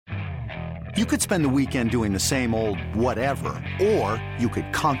You could spend the weekend doing the same old whatever, or you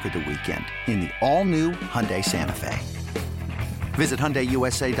could conquer the weekend in the all-new Hyundai Santa Fe. Visit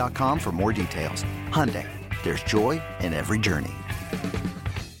HyundaiUSA.com for more details. Hyundai, there's joy in every journey.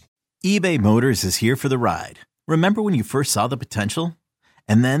 eBay Motors is here for the ride. Remember when you first saw the potential?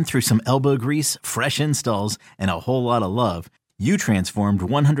 And then through some elbow grease, fresh installs, and a whole lot of love, you transformed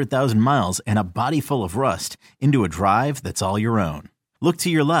 100,000 miles and a body full of rust into a drive that's all your own. Look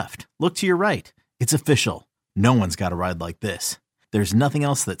to your left. Look to your right. It's official. No one's got a ride like this. There's nothing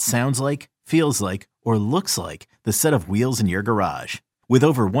else that sounds like, feels like, or looks like the set of wheels in your garage. With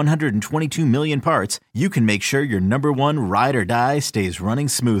over 122 million parts, you can make sure your number one ride or die stays running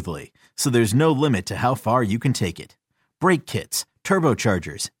smoothly. So there's no limit to how far you can take it. Brake kits,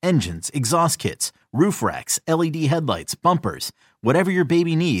 turbochargers, engines, exhaust kits, roof racks, LED headlights, bumpers, whatever your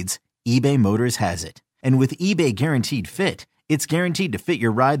baby needs, eBay Motors has it. And with eBay Guaranteed Fit, it's guaranteed to fit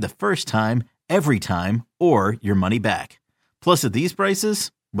your ride the first time, every time, or your money back. Plus, at these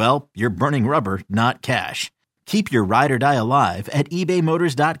prices, well, you're burning rubber, not cash. Keep your ride or die alive at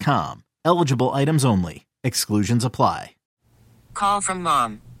ebaymotors.com. Eligible items only. Exclusions apply. Call from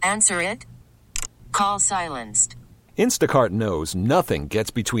mom. Answer it. Call silenced. Instacart knows nothing gets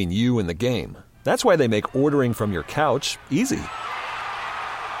between you and the game. That's why they make ordering from your couch easy.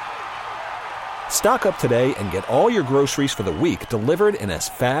 Stock up today and get all your groceries for the week delivered in as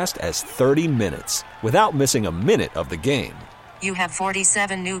fast as 30 minutes without missing a minute of the game. You have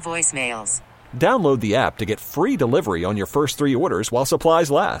 47 new voicemails. Download the app to get free delivery on your first 3 orders while supplies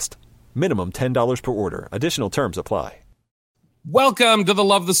last. Minimum $10 per order. Additional terms apply. Welcome to the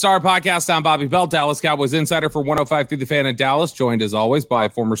Love the Star podcast. I'm Bobby Bell, Dallas Cowboys insider for 105 through the Fan in Dallas, joined as always by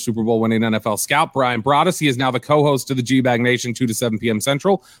former Super Bowl winning NFL scout Brian Broaddus. He is now the co-host of the G-Bag Nation 2 to 7 p.m.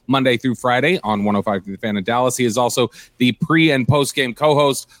 Central, Monday through Friday on 105 through the Fan in Dallas. He is also the pre- and post-game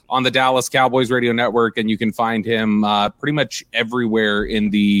co-host on the Dallas Cowboys radio network, and you can find him pretty much everywhere in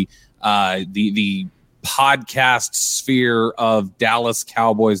the podcast sphere of Dallas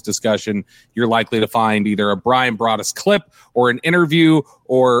Cowboys discussion. You're likely to find either a Brian Broaddus clip or an interview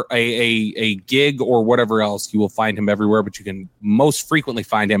or a gig or whatever else. You will find him everywhere, but you can most frequently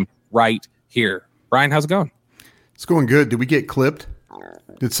find him right here. Brian, how's it going? It's going good. Did we get clipped?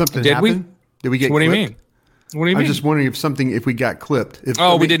 Did something happen? Did we get What clipped? do you mean? What do you mean? I'm just wondering if we got clipped.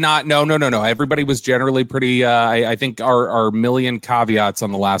 We did not. No. Everybody was generally pretty, I think our million caveats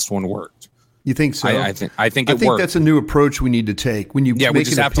on the last one worked. You think so? I think it worked. That's a new approach we need to take. When you make we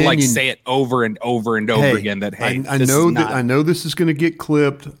just an have opinion, to say it over and over and over again. That I know this is going to get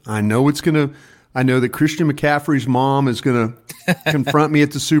clipped. I know that Christian McCaffrey's mom is going to confront me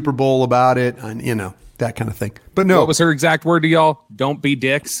at the Super Bowl about it. That kind of thing. But no, what was her exact word to y'all? Don't be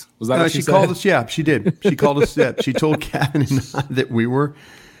dicks. Was that what she said? Called us? Yeah, she did. She called us that. She told Kevin and I that we were.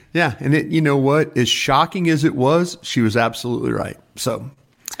 Yeah, and you know what? As shocking as it was, she was absolutely right. So.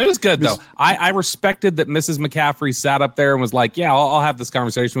 It was good, though. I respected that Mrs. McCaffrey sat up there and was like, yeah, I'll have this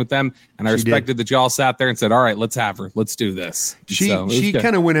conversation with them. And I respected that y'all sat there and said, all right, let's have her. Let's do this. She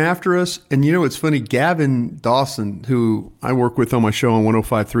kind of went after us. And, it's funny. Gavin Dawson, who I work with on my show on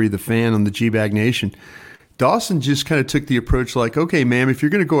 105.3 The Fan on the G-Bag Nation, Dawson just kind of took the approach like, okay, ma'am, if you're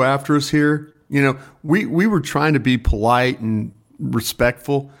going to go after us here, we were trying to be polite and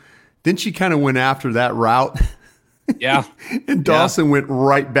respectful. Then she kind of went after that route. Yeah. And Dawson went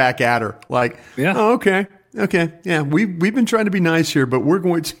right back at her. Like, oh, okay. Yeah. We've been trying to be nice here, but we're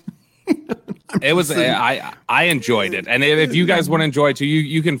going to. It was, I enjoyed it. And if you guys want to enjoy it too,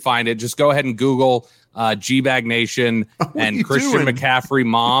 you can find it. Just go ahead and Google G-Bag Nation and Christian McCaffrey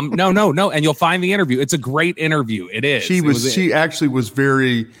mom. No. And you'll find the interview. It's a great interview. It is. She's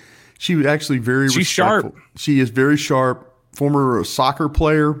very sharp. She is very sharp. Former soccer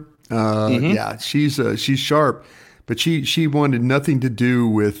player. Yeah, she's sharp. But she wanted nothing to do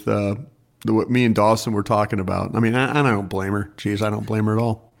with what me and Dawson were talking about. I mean, I don't blame her. Jeez, I don't blame her at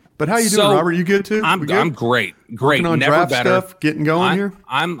all. But how you doing, Robert? You good too? I'm great. Working on never draft better. Stuff, getting going here.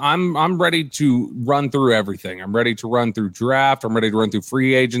 I'm ready to run through everything. I'm ready to run through draft. I'm ready to run through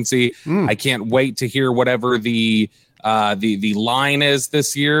free agency. I can't wait to hear whatever the line is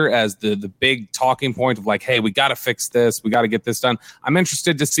this year as the big talking point of like, hey, we got to fix this. We got to get this done. I'm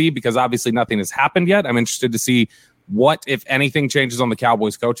interested to see, because obviously nothing has happened yet. I'm interested to see what, if anything, changes on the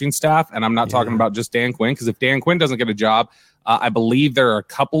Cowboys coaching staff. And I'm not talking about just Dan Quinn, because if Dan Quinn doesn't get a job, I believe there are a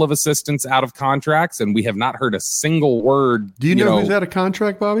couple of assistants out of contracts, and we have not heard a single word. Do you know who's out of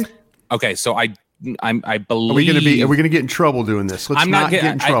contract, Bobby? Okay, so I believe. Are we going to get in trouble doing this? Let's not get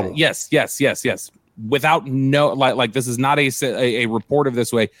in trouble. Yes. Without like this is not a report of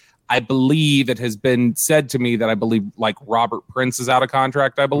this way. I believe it has been said to me that I believe like Robert Prince is out of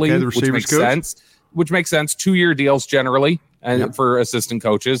contract, I believe, the which makes sense. Which makes sense. 2-year deals generally for assistant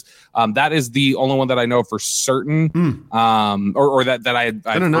coaches. That is the only one that I know for certain, or that I've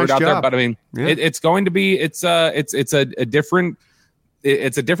heard out there. But I mean, it's going to be it's a different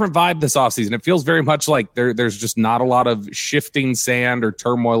vibe this offseason. It feels very much like there's just not a lot of shifting sand or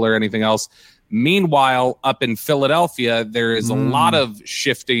turmoil or anything else. Meanwhile, up in Philadelphia, there is a lot of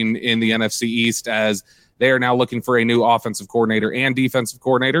shifting in the NFC East as they are now looking for a new offensive coordinator and defensive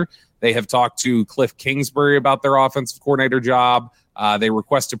coordinator. They have talked to Cliff Kingsbury about their offensive coordinator job. They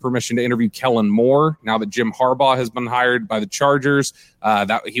requested permission to interview Kellen Moore now that Jim Harbaugh has been hired by the Chargers.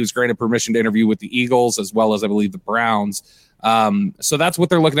 That he was granted permission to interview with the Eagles as well as, I believe, the Browns. So that's what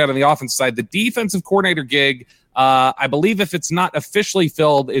they're looking at on the offensive side. The defensive coordinator gig, I believe if it's not officially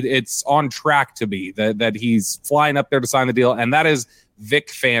filled, it's on track to be that he's flying up there to sign the deal, and that is Vic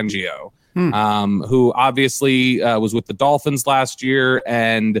Fangio, who obviously was with the Dolphins last year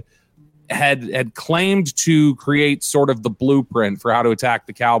and had claimed to create sort of the blueprint for how to attack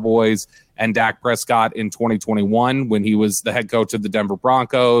the Cowboys and Dak Prescott in 2021 when he was the head coach of the Denver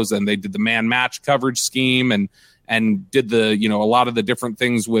Broncos, and they did the man match coverage scheme and did a lot of the different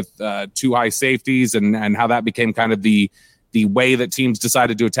things with 2 high safeties and how that became kind of the way that teams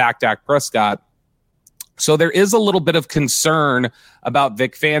decided to attack Dak Prescott. So there is a little bit of concern about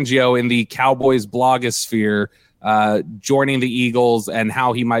Vic Fangio in the Cowboys blogosphere joining the Eagles and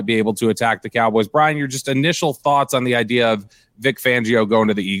how he might be able to attack the Cowboys. Brian, your just initial thoughts on the idea of Vic Fangio going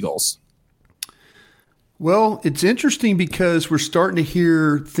to the Eagles? Well, it's interesting because we're starting to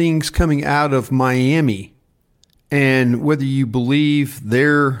hear things coming out of Miami. And whether you believe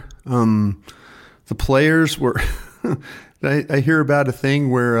they're the players were, I hear about a thing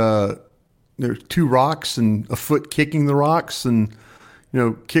where there's 2 rocks and a foot kicking the rocks, and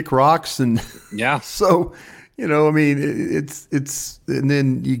kick rocks, and yeah. So I mean, it's and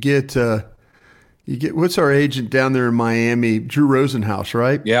then you get what's our agent down there in Miami, Drew Rosenhaus,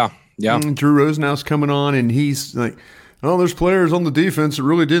 right? Yeah. Drew Rosenhaus coming on, and he's like, oh, there's players on the defense that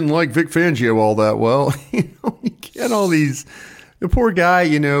really didn't like Vic Fangio all that well. You get all these. The poor guy,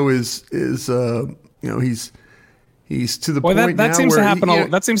 is he's to the point that now seems where to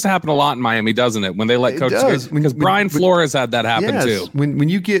happen. That seems to happen a lot in Miami, doesn't it? When they let coaches go, because Brian Flores had that happen too. When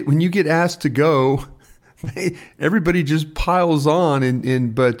you get asked to go, everybody just piles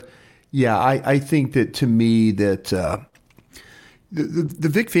on, but yeah, I think that to me that. The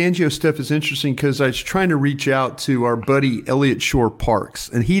Vic Fangio stuff is interesting because I was trying to reach out to our buddy Elliot Shore Parks,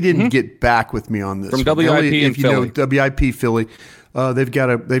 and he didn't get back with me on this. From WIP Elliot, in Philly. WIP Philly, they've got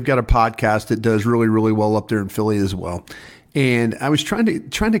a podcast that does really, really well up there in Philly as well. And I was trying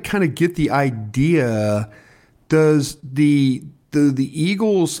to kind of get the idea: does the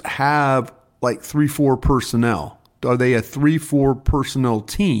Eagles have like 3-4 personnel? Are they a 3-4 personnel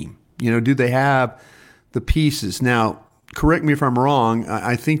team? Do they have the pieces now? Correct me if I'm wrong.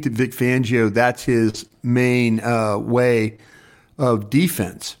 I think that Vic Fangio, that's his main way of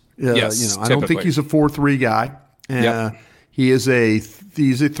defense. Yes, I don't think he's a 4-3 guy. He's a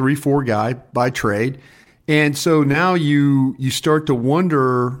 3-4 guy by trade. And so now you start to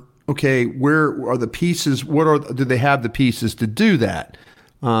wonder, okay, where are the pieces? Do they have the pieces to do that?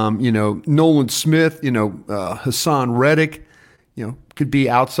 Nolan Smith, Hassan Reddick, could be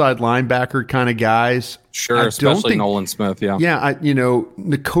outside linebacker kind of guys. Sure, especially Nolan Smith, yeah. Yeah,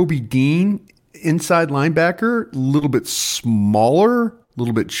 Nakobe Dean, inside linebacker, a little bit smaller, a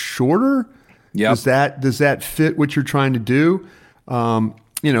little bit shorter. Yeah. Does that fit what you're trying to do?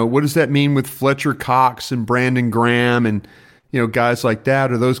 What does that mean with Fletcher Cox and Brandon Graham and, guys like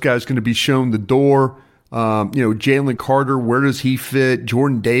that? Are those guys going to be shown the door? Jalen Carter, where does he fit?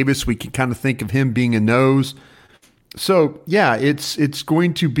 Jordan Davis, we can kind of think of him being a nose. So yeah, it's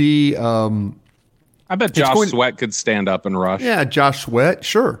going to be. I bet Josh Sweat could stand up and rush. Yeah, Josh Sweat,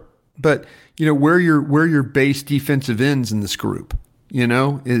 sure, but where your base defensive ends in this group, where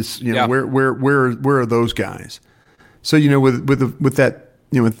are those guys? So with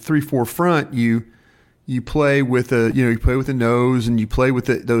that 3-4 front, you play with a nose and you play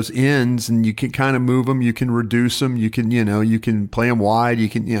with those ends, and you can kind of move them, you can reduce them, you can play them wide, you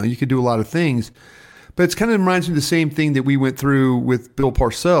can do a lot of things. But it's kind of reminds me of the same thing that we went through with Bill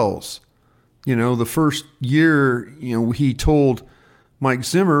Parcells. The first year, he told Mike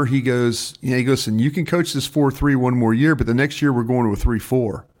Zimmer, he goes, and you can coach this 4-3 one more year, but the next year we're going to a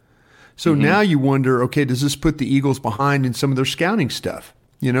 3-4. So now you wonder, okay, does this put the Eagles behind in some of their scouting stuff?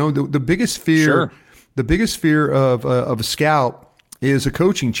 The biggest fear, sure. The biggest fear of a scout is a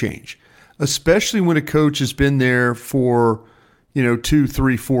coaching change, especially when a coach has been there for 2,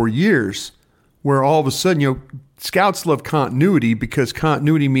 3, 4 years, where all of a sudden, scouts love continuity because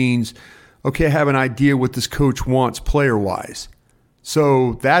continuity means, okay, I have an idea what this coach wants player-wise.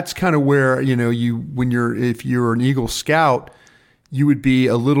 So that's kind of where, if you're an Eagle scout, you would be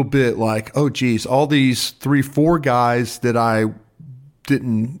a little bit like, oh, geez, all these 3, 4 guys that I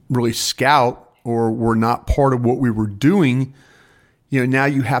didn't really scout or were not part of what we were doing, now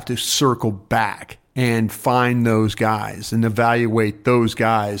you have to circle back and find those guys and evaluate those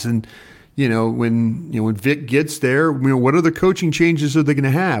guys. And, when Vic gets there, what other coaching changes are they going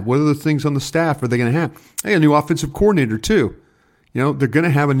to have? What other things on the staff are they going to have? Hey, a new offensive coordinator too. They're going to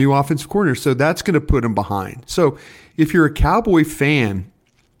have a new offensive coordinator, so that's going to put them behind. So if you're a Cowboy fan,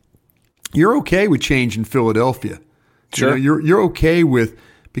 you're okay with change in Philadelphia. Sure. You're okay with,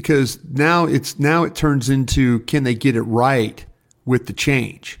 because now it turns into, can they get it right with the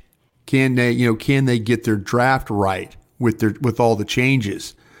change? Can they get their draft right with all the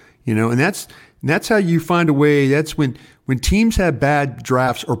changes? And that's how you find a way. That's when teams have bad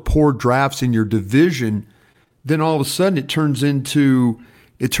drafts or poor drafts in your division, then all of a sudden it turns into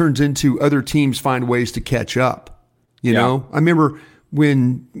other teams find ways to catch up. I remember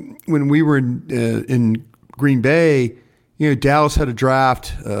when we were in Green Bay, Dallas had a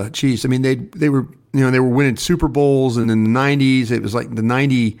draft. They were winning Super Bowls, and in the 90s it was like the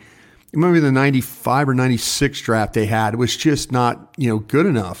 95 or 96 draft they had. It was just not good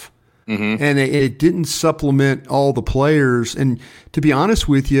enough. Mm-hmm. And it didn't supplement all the players. And to be honest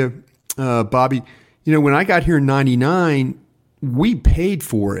with you, Bobby, when I got here in 99, we paid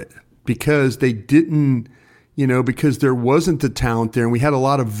for it because they didn't, because there wasn't the talent there. And we had a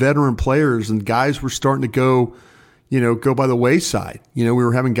lot of veteran players, and guys were starting to go by the wayside. We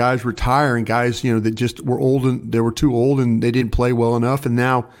were having guys retire, and guys, that just were old and they were too old and they didn't play well enough. And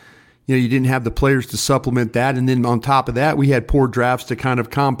now, you didn't have the players to supplement that. And then on top of that, we had poor drafts to kind of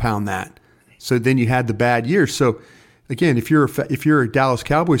compound that. So then you had the bad years. So again, if you're a Dallas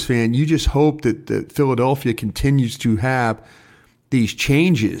Cowboys fan, you just hope that Philadelphia continues to have these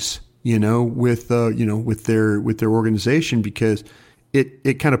changes, with their organization, because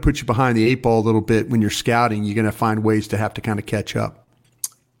it kind of puts you behind the 8 ball a little bit when you're scouting. You're going to find ways to have to kind of catch up.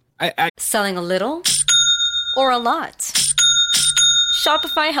 Selling a little or a lot?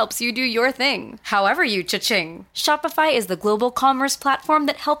 Shopify helps you do your thing, however you cha-ching. Shopify is the global commerce platform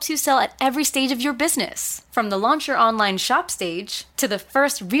that helps you sell at every stage of your business. From the launch your online shop stage, to the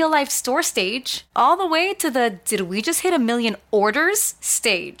first real-life store stage, all the way to the did we just hit 1 million orders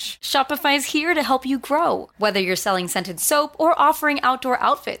stage. Shopify's here to help you grow. Whether you're selling scented soap or offering outdoor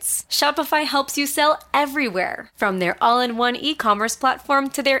outfits, Shopify helps you sell everywhere. From their all-in-one e-commerce platform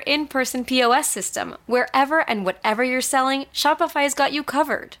to their in-person POS system, wherever and whatever you're selling, Shopify's got you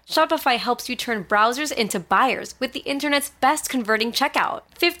covered. Shopify helps you turn browsers into buyers with the internet's best converting checkout.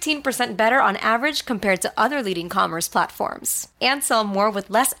 15% better on average compared to other leading commerce platforms. And sell more with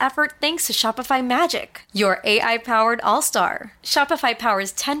less effort thanks to Shopify Magic, your AI-powered all-star. Shopify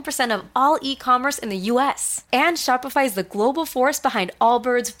powers 10% of all e-commerce in the U.S. And Shopify is the global force behind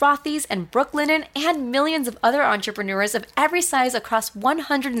Allbirds, Rothy's, and Brooklinen, and millions of other entrepreneurs of every size across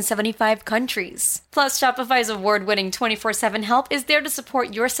 175 countries. Plus, Shopify's award-winning 24/7 help is there to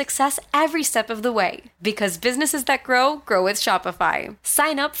support your success every step of the way. Because businesses that grow, grow with Shopify.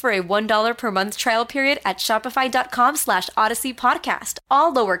 Sign up for a $1 per month trial period at shopify.com/Odyssey Podcast,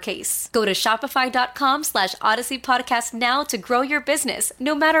 all lowercase. Go to shopify.com/Odyssey Podcast now to grow your business,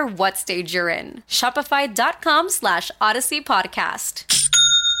 no matter what stage you're in. Shopify.com/Odyssey Podcast.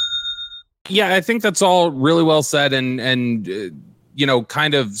 Yeah, I think that's all really well said, and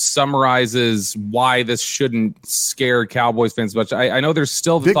kind of summarizes why this shouldn't scare Cowboys fans much. I know there's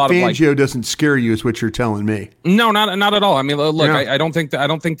still the thought Fangio of Fangio doesn't scare you, is what you're telling me. No, not at all. I mean, look, no. I don't think that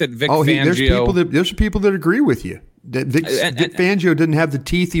Vic Fangio. There's people that agree with you that Vic Fangio didn't have the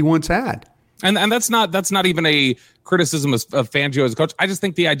teeth he once had. And that's not even a criticism of Fangio as a coach. I just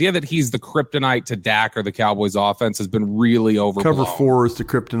think the idea that he's the kryptonite to Dak or the Cowboys offense has been really overblown. Cover 4 is the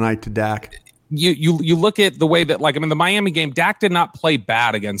kryptonite to Dak. You look at the way that, the Miami game, Dak did not play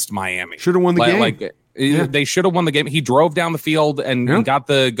bad against Miami. Should have won the game. They should have won the game. He drove down the field and got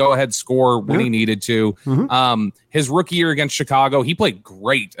the go-ahead score when he needed to. Mm-hmm. His rookie year against Chicago, he played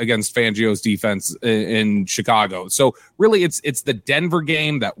great against Fangio's defense in Chicago. So really, it's the Denver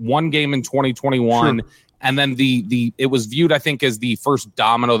game, that one game in 2021. Sure. And then it was viewed, I think, as the first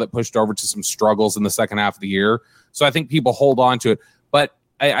domino that pushed over to some struggles in the second half of the year. So I think people hold on to it. But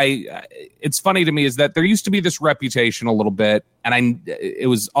it's funny to me is that there used to be this reputation a little bit, and it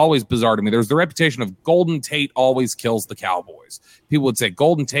was always bizarre to me. There was the reputation of Golden Tate always kills the Cowboys. People would say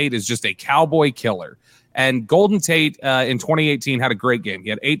Golden Tate is just a Cowboy killer. And Golden Tate in 2018 had a great game. He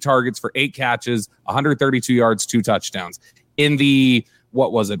had 8 targets for 8 catches, 132 yards, 2 touchdowns. In the,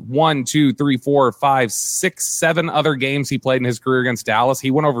 1, 2, 3, 4, 5, 6, 7 other games he played in his career against Dallas,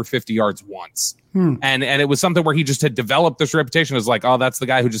 he went over 50 yards once. And it was something where he just had developed this reputation as like, oh, that's the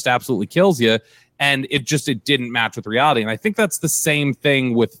guy who just absolutely kills you. And it didn't match with reality. And I think that's the same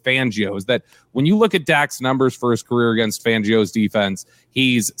thing with Fangio, is that when you look at Dak's numbers for his career against Fangio's defense,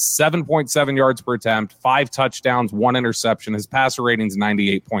 he's 7.7 yards per attempt, 5 touchdowns, 1 interception. His passer rating's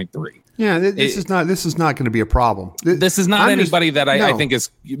 98.3. Yeah, this is not going to be a problem. This is not anybody that I think is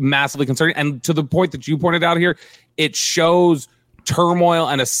massively concerning. And to the point that you pointed out here, it shows turmoil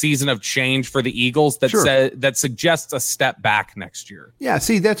and a season of change for the Eagles that suggests a step back next year. Yeah,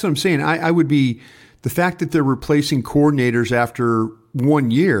 see, that's what I'm saying. I would be the fact that they're replacing coordinators after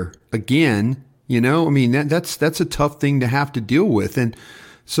 1 year again. I mean, that's a tough thing to have to deal with. And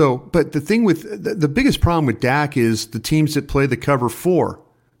so, but the thing with the biggest problem with Dak is the teams that play the cover 4.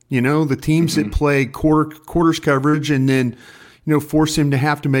 The teams that play quarters coverage and then force him to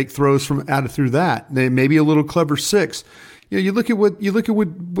have to make throws from out of through that. They maybe a little clever 6. You look at what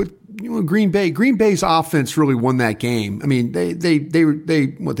Green Bay. Green Bay's offense really won that game. I mean, they had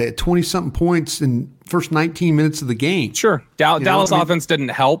 20-something points in first 19 minutes of the game. Sure, Dallas offense didn't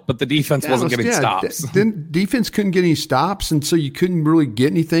help, but the defense wasn't getting stops. Then defense couldn't get any stops, and so you couldn't really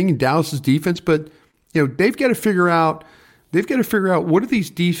get anything in Dallas's defense. But they've got to figure out. They've got to figure out what are these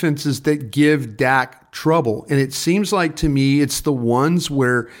defenses that give Dak trouble, and it seems like to me it's the ones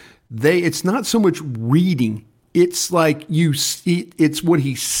where it's not so much reading. It's like it's what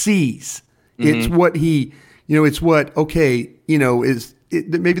he sees. It's what he, it's what, is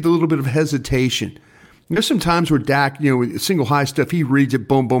maybe the little bit of hesitation. There's some times where Dak, with single high stuff, he reads it,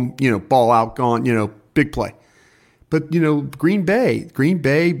 boom, boom, ball out, gone, big play. But, Green Bay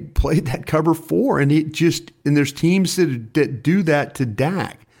played that cover 4 and and there's teams that do that to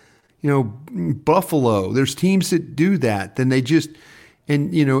Dak. Buffalo, there's teams that do that. Then they just,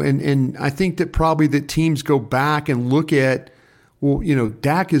 and I think that probably that teams go back and look at, well,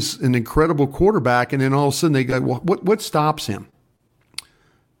 Dak is an incredible quarterback, and then all of a sudden they go, well, what stops him?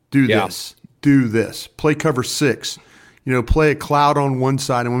 Do this, play cover 6, play a cloud on one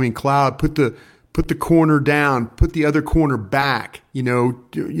side, and I mean cloud, put the corner down, put the other corner back,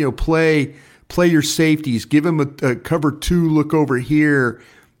 play your safeties, give him a cover 2 look over here,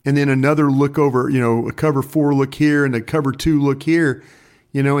 and then another look over, a cover 4 look here and a cover 2 look here,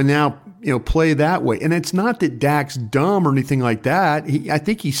 and now, play that way. And it's not that Dak's dumb or anything like that. I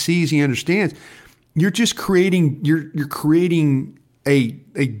think he sees, he understands. You're just creating, you're creating a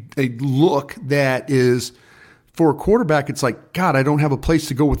look that is, for a quarterback, it's like, God, I don't have a place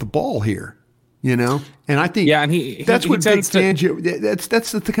to go with the ball here. And I think that's what Big Fangio.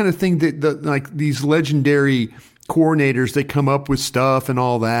 That's the kind of thing that like these legendary coordinators, they come up with stuff and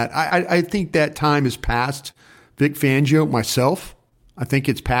all that. I think that time is past Vic Fangio. Myself, I think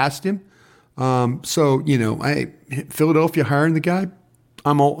it's past him. So Philadelphia hiring the guy,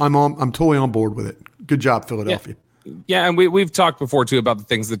 I'm totally on board with it. Good job, Philadelphia. Yeah, and we've talked before too about the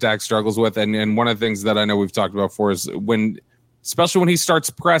things that Dak struggles with, and one of the things that I know we've talked about before is especially when he starts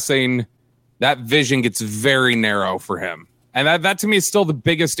pressing, that vision gets very narrow for him. And that to me is still the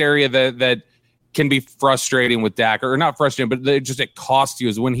biggest area that can be frustrating with Dak, or not frustrating, but it costs you,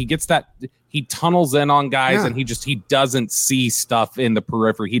 is when he gets that, he tunnels in on guys and he doesn't see stuff in the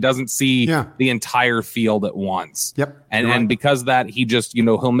periphery. He doesn't see the entire field at once. Yep. And because of that, he just,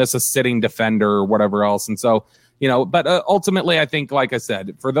 he'll miss a sitting defender or whatever else. And so, but ultimately I think, like I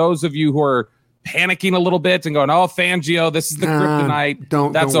said, for those of you who are panicking a little bit and going, "Oh, Fangio, this is the kryptonite."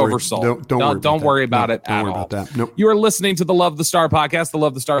 That's oversold. Don't worry about it at all. Nope. You are listening to the Love the Star podcast, the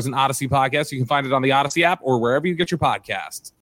Love the Stars and Odyssey podcast. You can find it on the Odyssey app or wherever you get your podcasts.